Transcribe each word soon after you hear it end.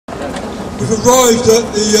We've arrived at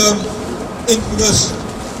the infamous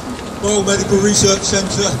Royal Medical Research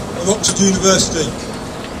Centre of Oxford University.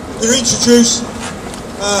 We're going to introduce,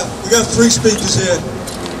 we have three speakers here,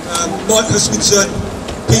 Mike Huskisson,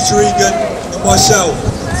 Peter Egan and myself.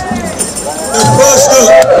 Now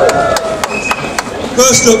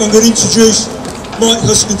first up I'm going to introduce Mike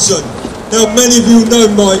Huskisson. Now many of you know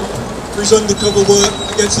Mike for his undercover work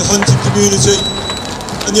against the hunting community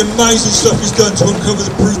and the amazing stuff he's done to uncover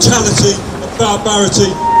the brutality and barbarity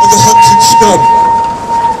of the hunting scum.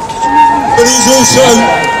 But he's also,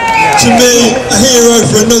 to me, a hero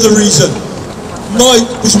for another reason. Mike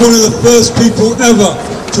was one of the first people ever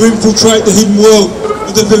to infiltrate the hidden world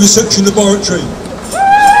of the vivisection laboratory.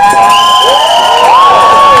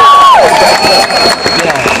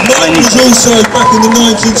 Mike was also, back in the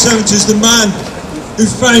 1970s, the man who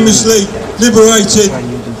famously liberated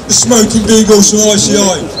the smoking beagles from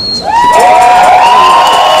ICI.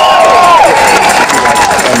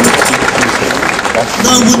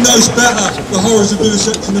 No one knows better the horrors of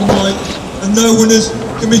vivisection than Mike, and no one has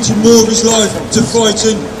committed more of his life to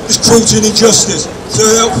fighting this cruelty and injustice. So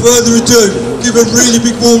without further ado, give a really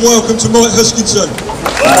big warm welcome to Mike Huskisson.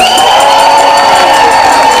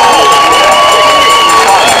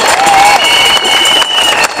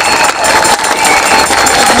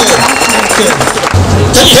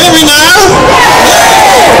 Can you hear me now?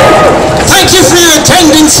 Thank you for your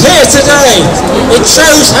attendance here today. It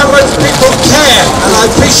shows how much people care, and I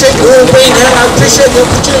appreciate you all being here, and I appreciate the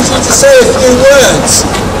opportunity to say a few words.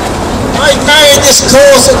 I married this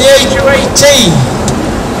cause at the age of 18.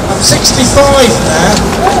 I'm 65 now.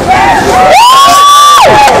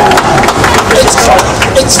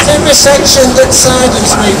 It's vivisection that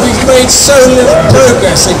saddens me. We've made so little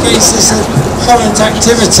progress against this abhorrent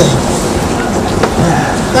activity.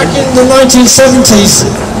 Back in the 1970s,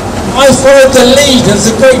 I followed the lead of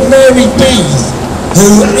the great Mary Beath,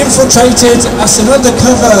 who infiltrated as an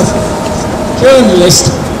undercover journalist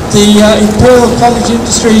the Imperial College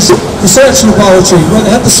Industries Research Laboratory, where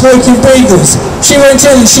they had the smoking beagles. She went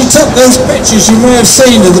in and she took those pictures you may have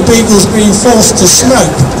seen of the beagles being forced to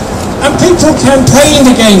smoke. And people campaigned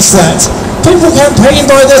against that. People campaigned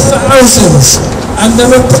by the thousands. And there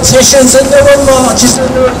were petitions and there were marches and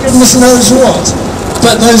there were goodness knows what.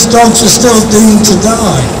 But those dogs were still doomed to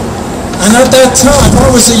die. And at that time,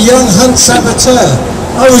 I was a young hunt saboteur.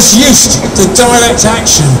 I was used to direct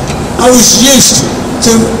action. I was used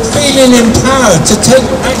to feeling empowered to take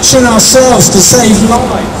action ourselves to save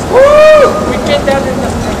lives. Woo! We did that in the...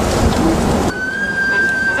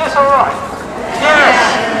 Is this alright?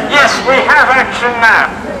 Yes, we have action now.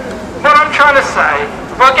 What I'm trying to say,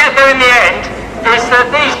 we'll get there in the end, is that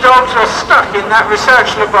these dogs were stuck in that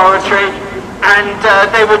research laboratory and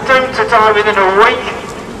they were doomed to die within a week,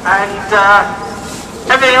 and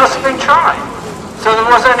everything else had been tried. So there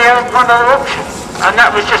was only one other option, and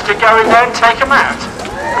that was just to go in there and take them out.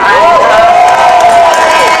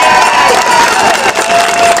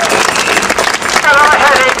 And I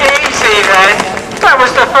had it easy then. That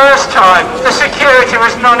was the first time. The security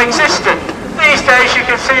was non-existent. These days you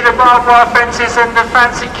can see the barbed wire fences and the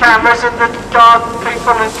fancy cameras and the guard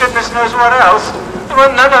people and goodness knows what else. There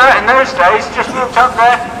wasn't none of that in those days. Just walked up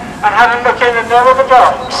there and had a look in, and there were the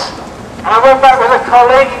dogs. And I went back with a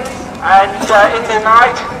colleague and in the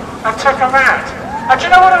night and took them out. And do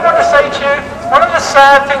you know what I want to say to you? One of the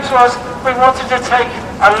sad things was we wanted to take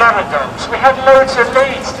a lot of dogs. We had loads of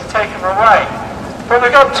leads to take them away. But we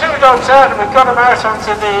got 2 dogs out and we got them out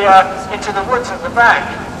onto into the woods at the back.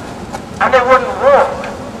 And they wouldn't walk.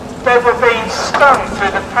 They were being stung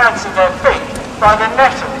through the pads of their feet by the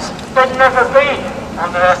nettles. They'd never been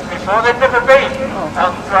on the earth before. They'd never been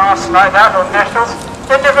on grass like that or nettles.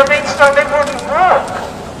 They'd never been stung. They wouldn't walk.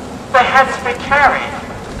 They had to be carried.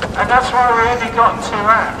 And that's why we only got 2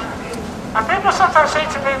 out. And people sometimes say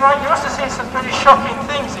to me, Mike, you must have seen some pretty shocking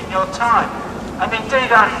things in your time. And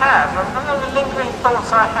indeed I have. And one of the lingering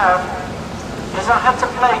thoughts I have is I had to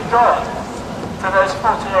play God to those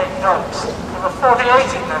 48 dogs. There were 48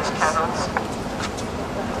 in those kennels.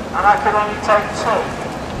 And I could only take 2.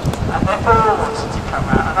 And they all wanted to come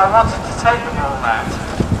out. And I wanted to take them all out.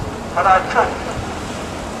 But I couldn't.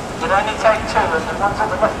 You'd only take 2, and the ones that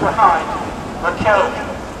were left behind were killed.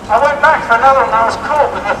 I went back for another and I was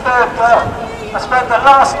caught with the 3rd dog. I spent the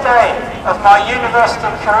last day of my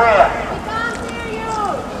university career.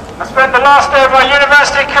 I spent the last day of my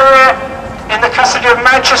university career in the custody of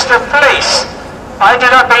Manchester Police. I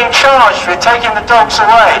ended up being charged with taking the dogs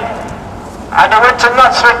away. And I went to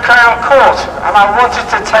Knutsford Crown Court and I wanted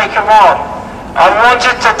to take them on. I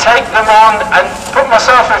wanted to take them on and put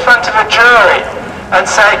myself in front of a jury. and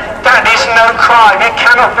say, that is no crime, it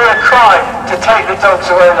cannot be a crime to take the dogs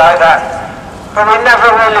away like that. But we never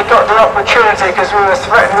really got the opportunity because we were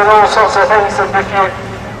threatened with all sorts of things, and if you,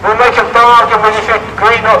 we'll make a bargain with you, if you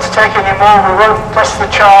agree not to take any more, we won't press the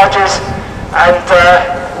charges. And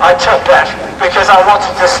I took that because I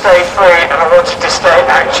wanted to stay free and I wanted to stay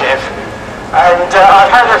active. And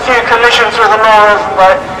I've had a few collisions with the law over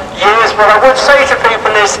my years. What I would say to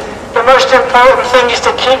people is the most important thing is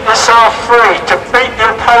to keep yourself free, to beat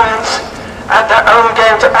the opponents at their own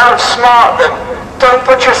game, to outsmart them. Don't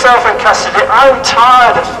put yourself in custody. I'm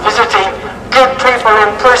tired of visiting good people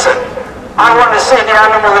in prison. I want to see the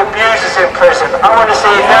animal abusers in prison. I want to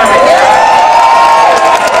see them.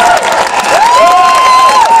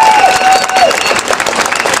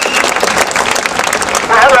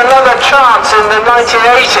 We had another chance in the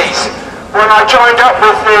 1980s when I joined up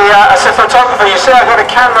with as a photographer. You see, I've got a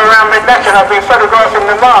camera around my neck and I've been photographing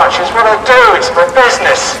the march. It's what I do, it's my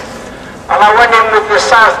business. And I went in with the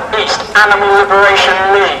South East Animal Liberation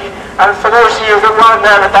League. And for those of you that weren't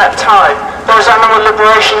there at that time, those animal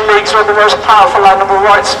liberation leagues were the most powerful animal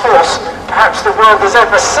rights force perhaps the world has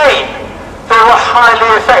ever seen. They were highly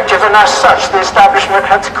effective, and as such the establishment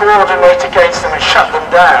had to coordinate against them and shut them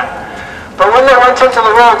down. But when they went into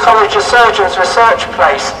the Royal College of Surgeons research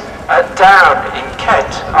place at Down in Kent,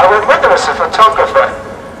 I went with them as a photographer.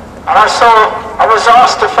 And I was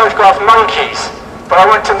asked to photograph monkeys, but I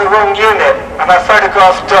went to the wrong unit and I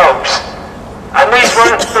photographed dogs. And these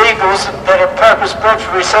weren't beagles that are purpose-bred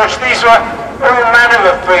for research. These were all manner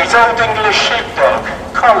of breeds: Old English sheepdog,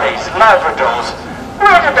 collies, Labradors.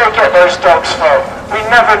 Where did they get those dogs from? We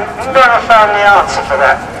never found the answer for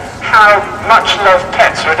that. How much loved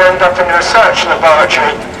pets would end up in a research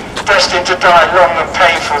laboratory, destined to die long and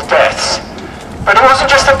painful deaths. But it wasn't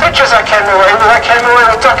just the pictures I came away with. I came away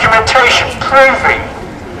with documentation proving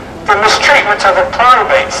the mistreatment of the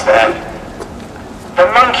primates there. The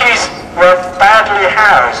monkeys were badly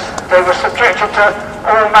housed. They were subjected to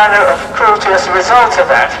all manner of cruelty as a result of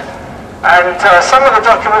that. And some of the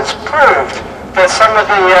documents proved that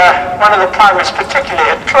one of the primates particularly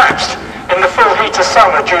had collapsed in the full heat of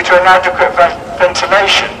summer due to inadequate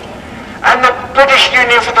ventilation. And the British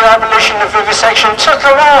Union for the Abolition of Vivisection took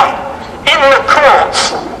them on. In the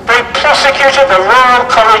courts, they prosecuted the Royal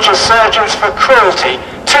College of Surgeons for cruelty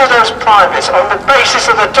to those primates on the basis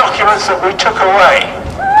of the documents that we took away.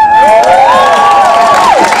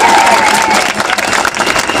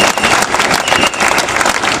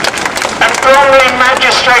 And Bromley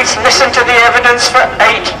magistrates listened to the evidence for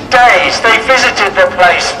 8 days. They visited the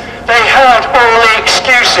place. They heard all the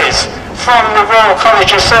excuses from the Royal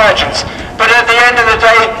College of Surgeons. But at the end of the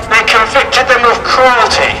day, they convicted them of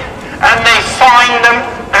cruelty and they fined them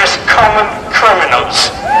as common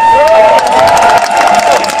criminals.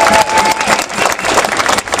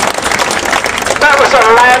 That was a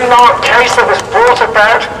landmark case that was brought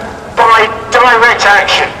about by direct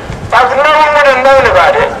action. Now, no one would have known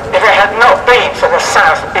about it if it had not been for the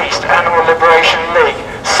South East Animal Liberation League.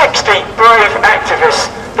 60 brave activists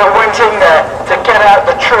that went in there to get out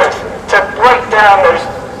the truth, to break down those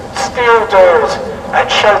steel doors and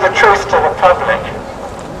show the truth to the public.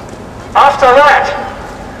 After that,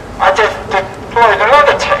 I deployed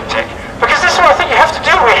another tactic, because this is what I think you have to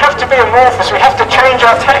do. We have to be amorphous, we have to change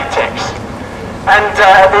our tactics. And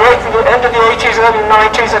at the end of the 80s, early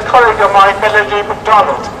 90s, a colleague of mine, Melody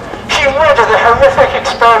MacDonald, she read of the horrific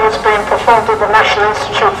experiments being performed at the National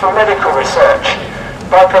Institute for Medical Research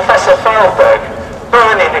by Professor Fehlberg,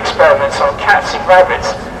 burning experiments on cats and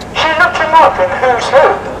rabbits. She looked him up in Who's Who,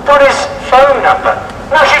 got his phone number.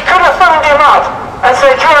 Now, she could have phoned him up and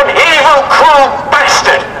said, "You're an evil, cruel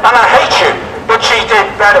bastard, and I hate you." But she did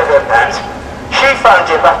better than that. She phoned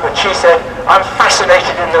him up and she said, "I'm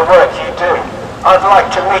fascinated in the work you do. I'd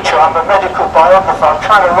like to meet you. I'm a medical biographer. I'm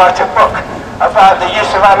trying to write a book about the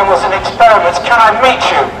use of animals in experiments. Can I meet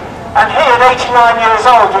you?" And he, at 89 years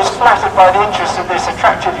old, was flattered by the interest of this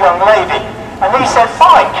attractive young lady. And he said,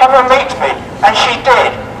 "Fine, come and meet me." And she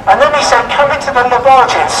did. And then he said, "Come into the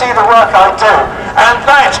laboratory and see the work I do." And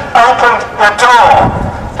that opened the door.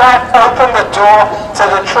 That opened the door to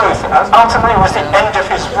the truth. And ultimately it was the end of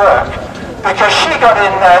his work. Because she got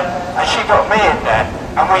in there and she got me in there.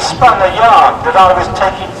 And we spun a yarn that I was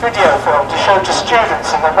taking video film to show to students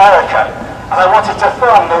in America. And I wanted to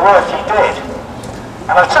film the work he did.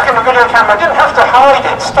 And I took him a video camera. I didn't have to hide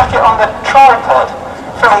it. Stuck it on the tripod.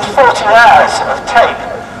 Filmed 40 hours of tape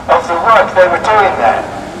of the work they were doing there.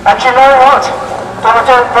 And you know what? They were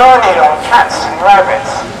doing burning on cats and rabbits.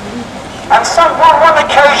 And on one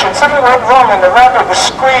occasion, something went wrong and the rabbit was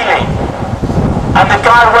squealing. And the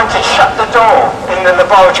guy went and shut the door in the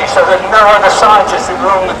laboratory so that no other scientists that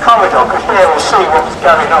were on the corridor could hear or see what was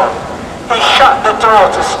going on. He shut the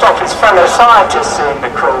door to stop his fellow scientists seeing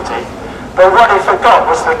the cruelty. But what he forgot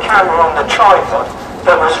was the camera on the tripod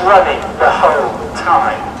that was running the whole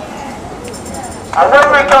time. And when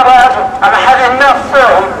we got out and had enough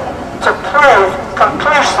film to prove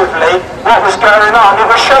conclusively what was going on, it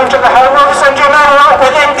was shown to the Home Office, and you know what?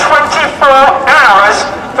 Within 24 hours,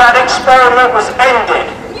 that experiment was ended.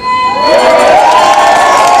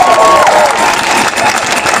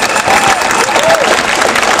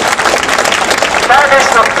 That is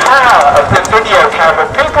the power of the video camera.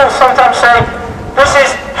 People sometimes say, this is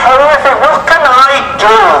horrific, what can I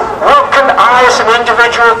do? What can I as an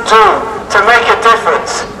individual do to make a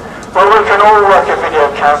difference? Well, we can all work a video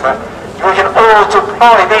camera. We can all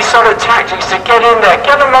deploy these sort of tactics to get in there,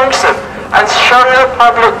 get amongst them, and show the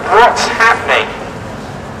public what's happening.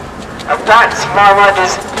 And that, to my mind,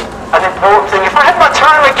 is an important thing. If I had my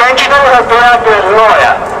time again, do you know what I'd be a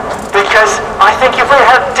lawyer? Because I think if we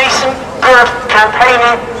had decent, good,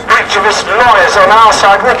 campaigning, activist lawyers on our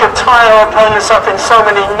side, we could tie our opponents up in so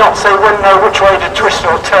many knots they wouldn't know which way to twist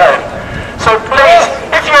or turn. So please,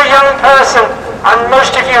 if you're a young person, and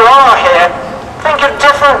most of you are here, think of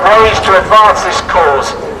different ways to advance this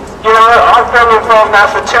cause. You know, I've been involved now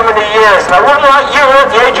for too many years, and I wouldn't like you at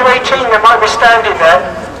the age of 18 that might be standing there.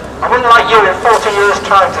 I wouldn't like you in 40 years'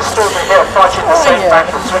 time to still be here fighting the same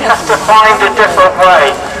battles. We have to find a different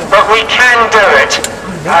way, but we can do it,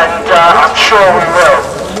 and I'm sure we will.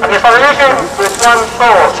 And if I leave you with one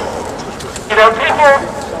thought, you know, people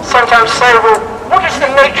sometimes say, well, what is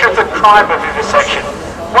the nature of the crime of vivisection?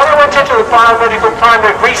 When I went into the Biomedical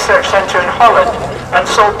Primate Research Centre in Holland and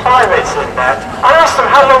saw primates in there, I asked them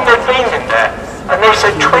how long they'd been in there, and they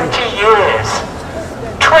said 20 years.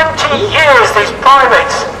 20 years, these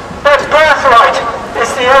primates. Their birthright is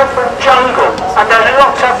the open jungle, and they're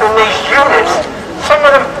locked up in these units. Some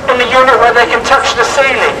of them in the unit where they can touch the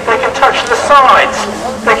ceiling, they can touch the sides,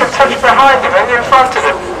 they can touch behind them and in front of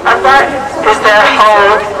them, and that is their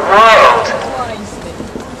whole world.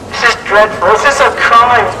 This is dreadful. This is a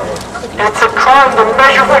crime. It's a crime, the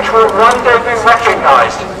measure of which will one day be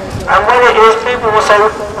recognised. And when it is, people will say,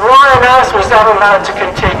 why on earth was that allowed to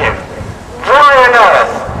continue? Why on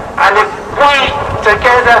earth? And if we,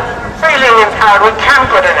 together, feeling empowered, we can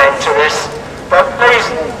put an end to this. But please,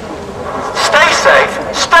 stay safe,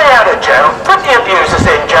 stay out of jail, put the abusers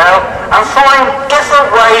in jail, and find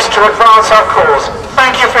different ways to advance our cause.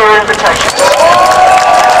 Thank you for your invitation.